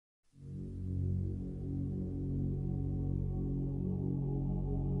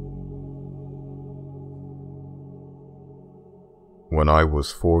When I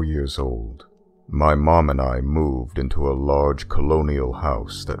was 4 years old, my mom and I moved into a large colonial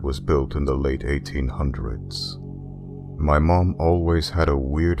house that was built in the late 1800s. My mom always had a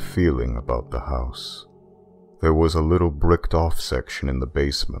weird feeling about the house. There was a little bricked-off section in the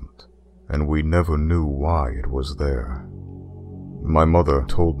basement, and we never knew why it was there. My mother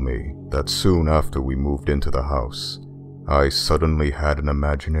told me that soon after we moved into the house, I suddenly had an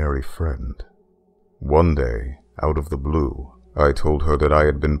imaginary friend. One day, out of the blue, I told her that I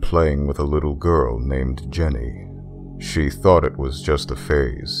had been playing with a little girl named Jenny. She thought it was just a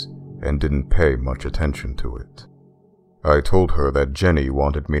phase and didn't pay much attention to it. I told her that Jenny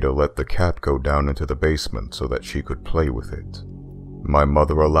wanted me to let the cat go down into the basement so that she could play with it. My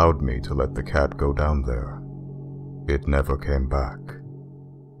mother allowed me to let the cat go down there. It never came back.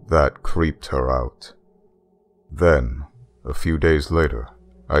 That creeped her out. Then, a few days later,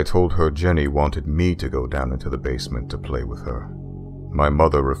 I told her Jenny wanted me to go down into the basement to play with her. My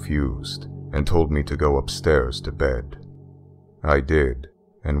mother refused and told me to go upstairs to bed. I did,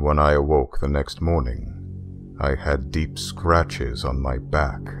 and when I awoke the next morning, I had deep scratches on my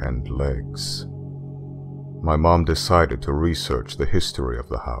back and legs. My mom decided to research the history of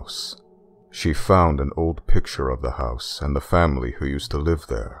the house. She found an old picture of the house and the family who used to live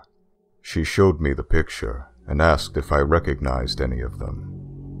there. She showed me the picture and asked if I recognized any of them.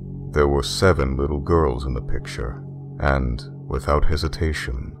 There were 7 little girls in the picture, and, without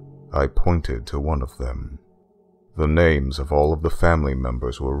hesitation, I pointed to one of them. The names of all of the family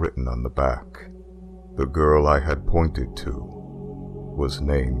members were written on the back. The girl I had pointed to was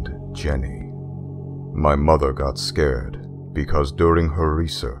named Jenny. My mother got scared because during her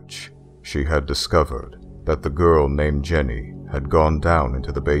research, she had discovered that the girl named Jenny had gone down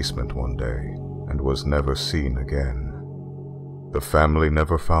into the basement one day and was never seen again. The family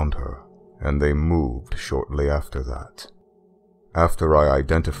never found her, and they moved shortly after that. After I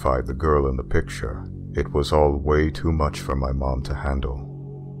identified the girl in the picture, it was all way too much for my mom to handle.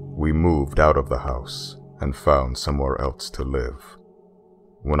 We moved out of the house and found somewhere else to live.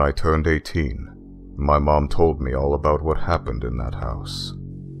 When I turned 18, my mom told me all about what happened in that house.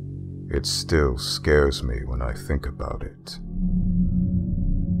 It still scares me when I think about it.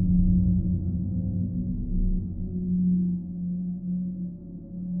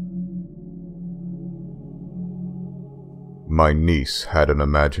 My niece had an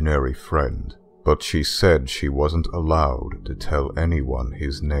imaginary friend, but she said she wasn't allowed to tell anyone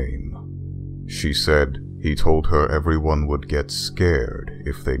his name. She said he told her everyone would get scared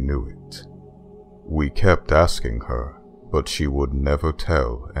if they knew it. We kept asking her, but she would never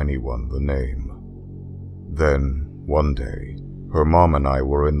tell anyone the name. Then, one day, her mom and I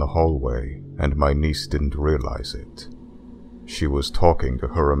were in the hallway, and my niece didn't realize it. She was talking to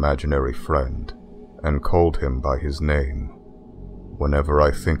her imaginary friend, and called him by his name. Whenever I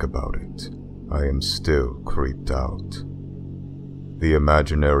think about it, I am still creeped out. The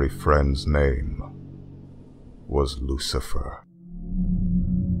imaginary friend's name was Lucifer.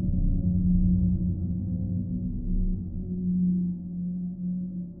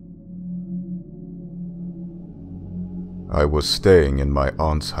 I was staying in my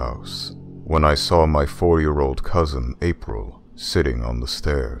aunt's house when I saw my 4-year-old cousin April sitting on the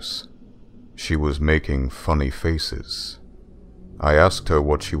stairs. She was making funny faces. I asked her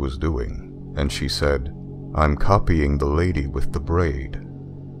what she was doing, and she said, "I'm copying the lady with the braid."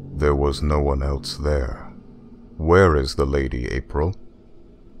 There was no one else there. "Where is the lady, April?"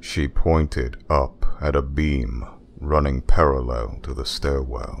 She pointed up at a beam running parallel to the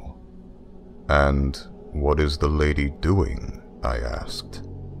stairwell. "And what is the lady doing?" I asked.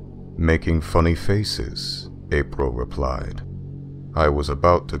 "Making funny faces," April replied. I was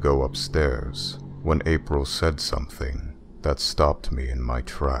about to go upstairs when April said something that stopped me in my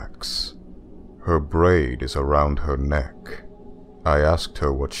tracks. "Her braid is around her neck." I asked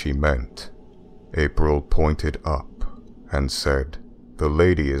her what she meant. April pointed up and said, "The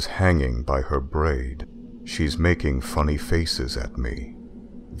lady is hanging by her braid. She's making funny faces at me."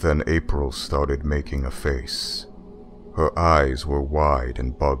 Then April started making a face. Her eyes were wide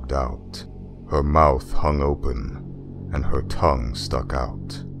and bugged out. Her mouth hung open, and her tongue stuck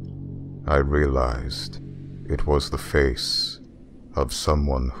out. I realized it was the face of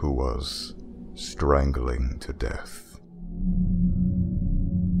someone who was strangling to death.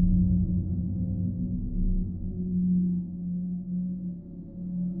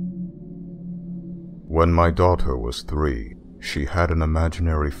 When my daughter was 3, she had an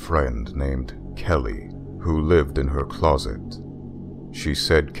imaginary friend named Kelly who lived in her closet. She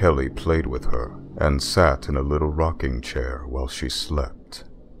said Kelly played with her and sat in a little rocking chair while she slept.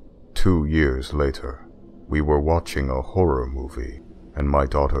 2 years later, we were watching a horror movie and my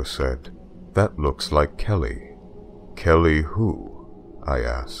daughter said, "That looks like Kelly." "Kelly who?" I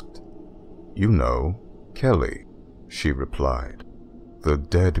asked. "You know, Kelly," she replied. "The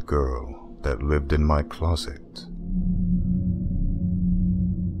dead girl that lived in my closet."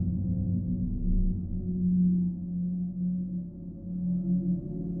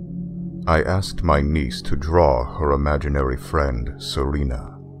 I asked my niece to draw her imaginary friend,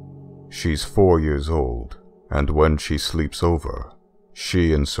 Serena. She's 4 years old, and when she sleeps over,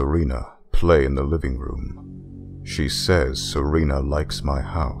 she and Serena play in the living room. She says Serena likes my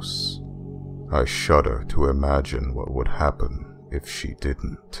house. I shudder to imagine what would happen if she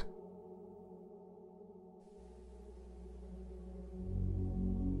didn't.